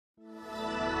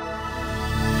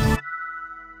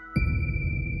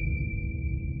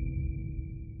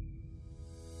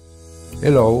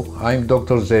Hello, I'm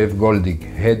Dr. Zeev Goldik,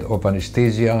 Head of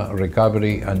Anesthesia,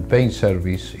 Recovery and Pain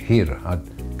Service here at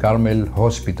Carmel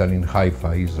Hospital in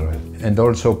Haifa, Israel, and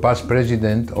also past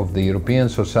President of the European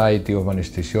Society of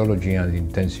Anesthesiology and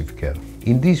Intensive Care.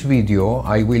 In this video,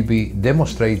 I will be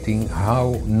demonstrating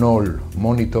how NOL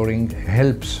monitoring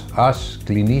helps us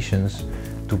clinicians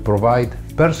to provide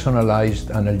personalized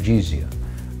analgesia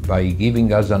by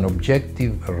giving us an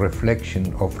objective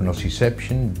reflection of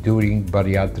nociception during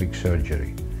bariatric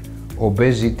surgery.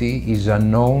 Obesity is a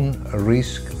known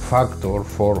risk factor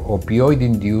for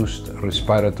opioid-induced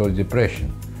respiratory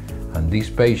depression, and these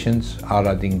patients are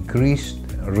at increased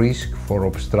risk for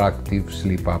obstructive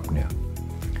sleep apnea.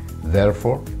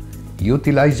 Therefore,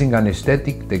 utilizing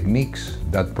anesthetic techniques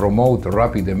that promote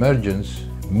rapid emergence,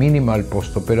 minimal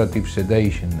postoperative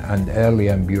sedation, and early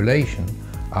ambulation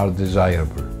are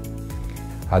desirable.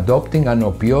 Adopting an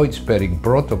opioid-sparing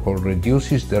protocol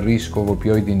reduces the risk of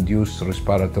opioid-induced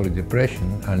respiratory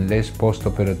depression and less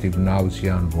postoperative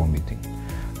nausea and vomiting.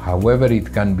 However,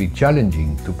 it can be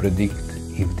challenging to predict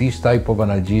if this type of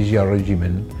analgesia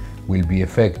regimen will be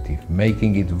effective,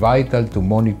 making it vital to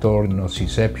monitor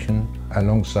nociception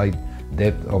alongside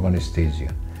depth of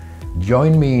anesthesia.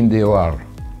 Join me in the OR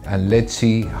and let's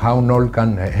see how NOL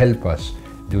can help us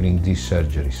during these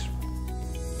surgeries.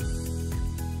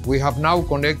 We have now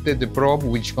connected the probe,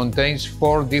 which contains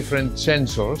 4 different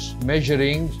sensors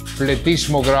measuring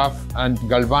plethysmograph and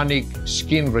galvanic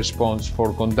skin response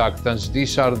for conductance.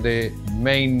 These are the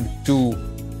main 2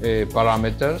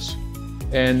 parameters,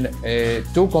 and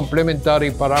 2 complementary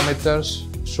parameters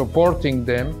supporting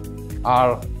them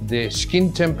are the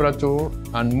skin temperature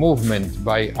and movement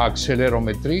by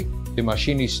accelerometry. The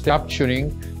machine is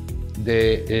capturing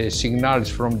the signals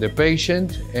from the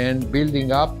patient and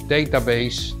building up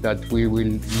database that we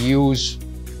will use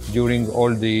during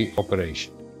all the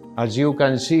operation. As you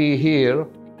can see here,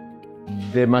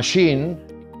 the machine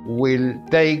will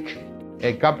take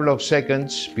a couple of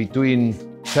seconds, between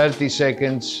 30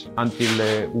 seconds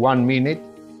until 1 minute,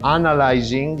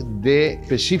 analyzing the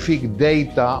specific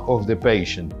data of the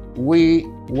patient. We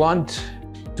want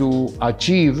to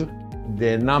achieve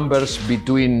the numbers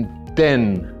between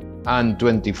 10 and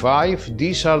 25.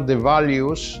 These are the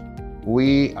values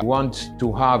we want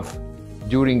to have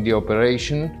during the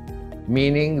operation,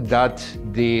 meaning that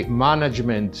the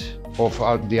management of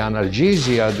the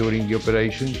analgesia during the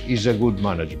operation is a good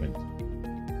management.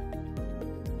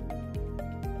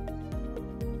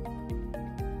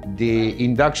 The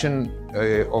induction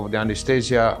of the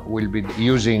anesthesia will be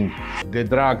using the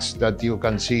drugs that you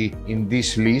can see in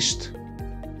this list.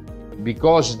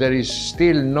 Because there is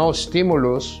still no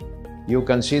stimulus, you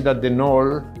can see that the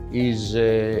NOL is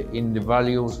in the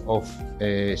values of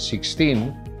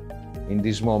 16 in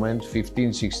this moment,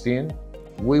 15, 16.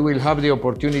 We will have the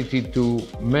opportunity to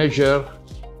measure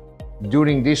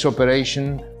during this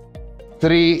operation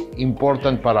 3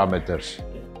 important parameters.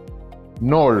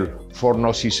 NOL for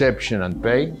nociception and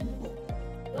pain,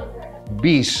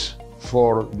 BIS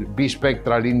for the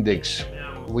bispectral index,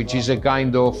 which is a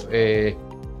kind of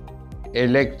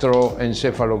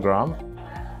electroencephalogram,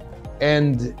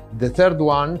 and the third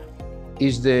one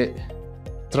is the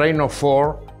train of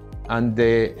 4 and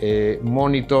the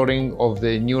monitoring of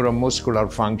the neuromuscular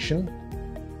function,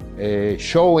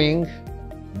 showing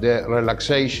the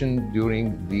relaxation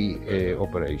during the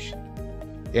operation.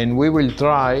 And we will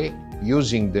try,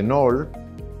 using the NOL,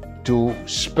 to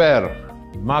spare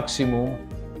maximum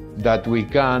that we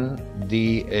can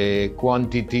the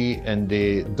quantity and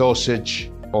the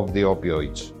dosage of the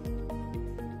opioids.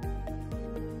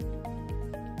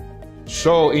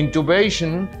 So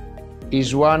intubation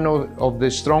is one of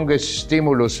the strongest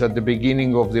stimulus at the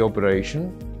beginning of the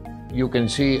operation. You can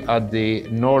see at the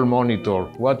NOL monitor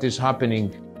what is happening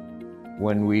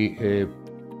when we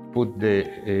put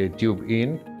the tube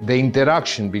in. The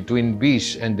interaction between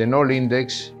BIS and the NOL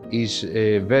index is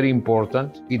very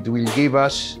important. It will give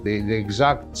us the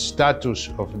exact status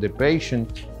of the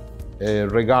patient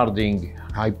regarding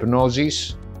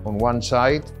hypnosis on one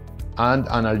side and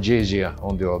analgesia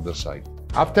on the other side.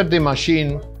 After the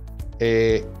machine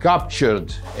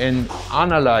captured and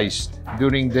analyzed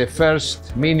during the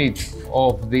first minute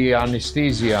of the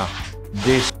anesthesia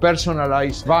these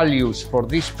personalized values for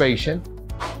this patient,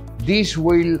 this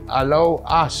will allow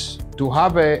us to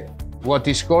have what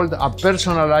is called a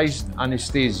personalized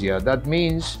anesthesia. That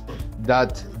means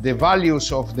that the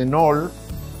values of the NOL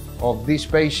of this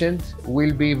patient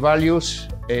will be values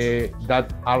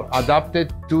that are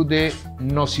adapted to the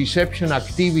nociception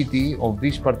activity of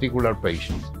this particular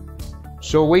patient.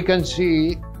 So we can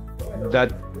see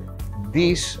that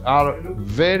these are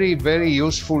very, very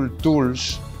useful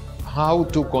tools how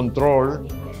to control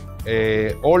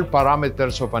all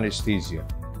parameters of anesthesia.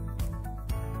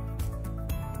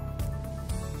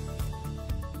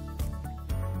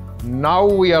 Now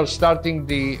we are starting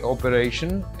the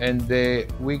operation, and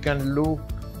we can look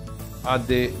at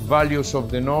the values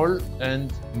of the NOL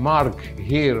and mark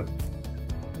here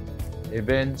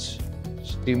events,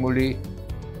 stimuli,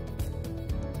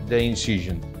 the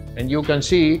incision. And you can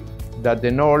see that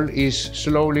the NOL is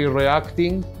slowly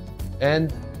reacting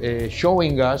and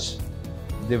showing us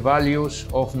the values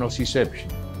of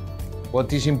nociception.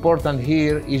 What is important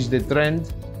here is the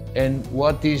trend and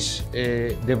what is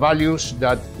the values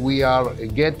that we are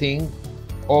getting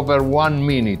over 1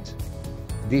 minute.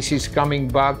 This is coming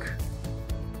back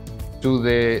to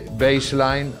the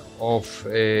baseline of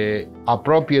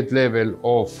appropriate level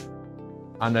of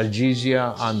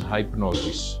analgesia and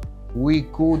hypnosis. We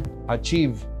could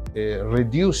achieve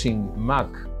reducing MAC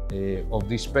of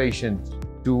this patient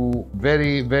to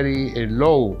very, very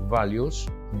low values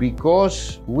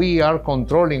because we are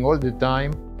controlling all the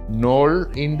time NOL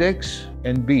index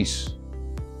and BIS.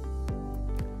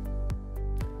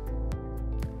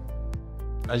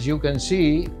 As you can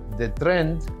see, the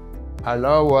trend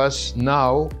allows us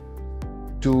now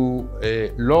to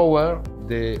lower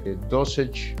the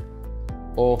dosage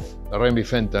of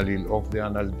remifentanil, of the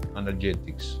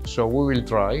analgetics. So we will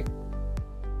try.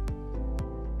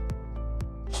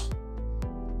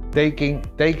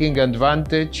 Taking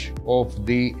advantage of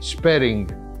the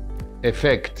sparing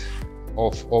effect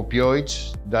of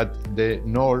opioids that the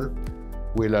NOL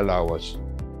will allow us.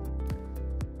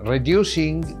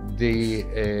 Reducing the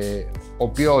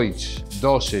opioids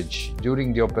dosage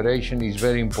during the operation is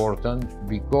very important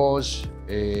because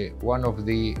one of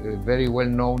the very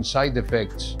well-known side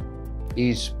effects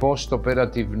is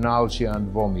post-operative nausea and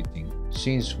vomiting.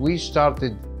 Since we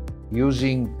started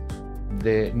using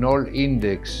the NOL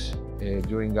index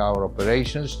during our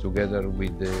operations together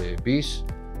with the BIS,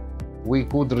 we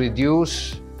could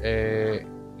reduce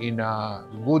in a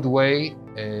good way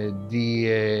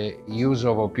the use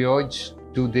of opioids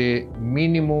to the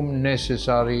minimum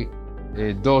necessary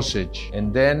dosage.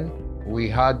 And then we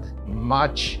had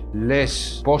much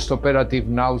less post-operative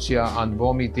nausea and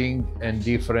vomiting and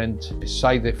different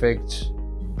side effects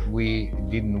we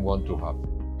didn't want to have.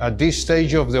 At this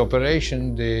stage of the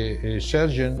operation, the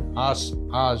surgeon asked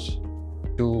us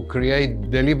to create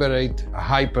deliberate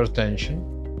hypertension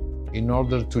in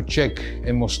order to check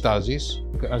hemostasis.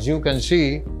 As you can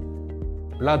see,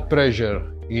 blood pressure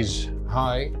is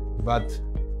high, but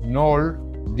NOL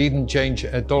didn't change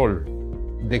at all.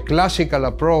 The classical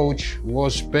approach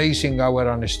was pacing our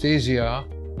anesthesia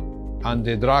and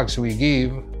the drugs we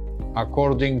give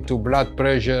according to blood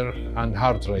pressure and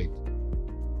heart rate.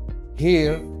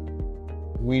 Here,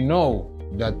 we know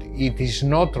that it is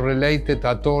not related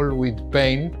at all with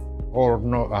pain or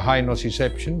a high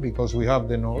nociception because we have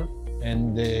the NOL.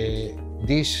 And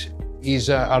this is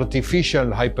an artificial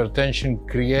hypertension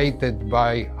created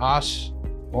by us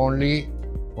only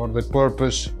for the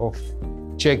purpose of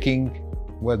checking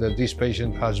whether this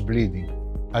patient has bleeding.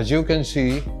 As you can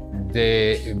see,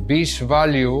 the BIS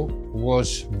value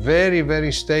was very,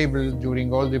 very stable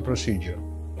during all the procedure,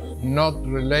 not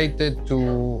related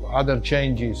to other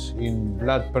changes in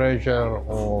blood pressure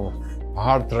or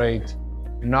heart rate.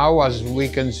 Now, as we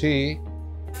can see,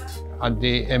 at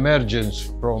the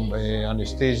emergence from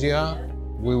anesthesia,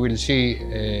 we will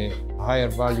see higher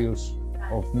values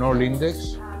of NOL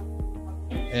index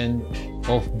and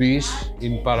of BIS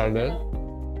in parallel,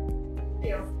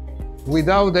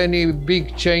 without any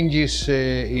big changes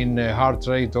in heart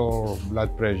rate or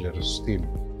blood pressure still.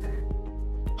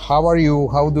 How are you?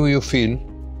 How do you feel?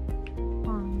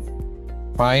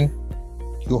 Fine. Fine?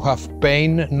 You have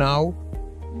pain now?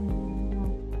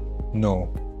 No.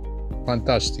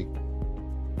 Fantastic.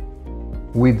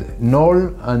 With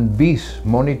NOL and BIS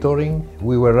monitoring,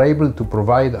 we were able to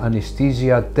provide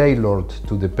anesthesia tailored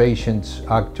to the patient's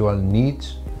actual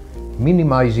needs,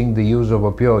 minimizing the use of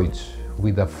opioids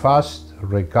with a fast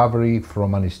recovery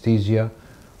from anesthesia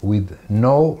with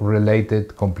no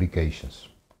related complications.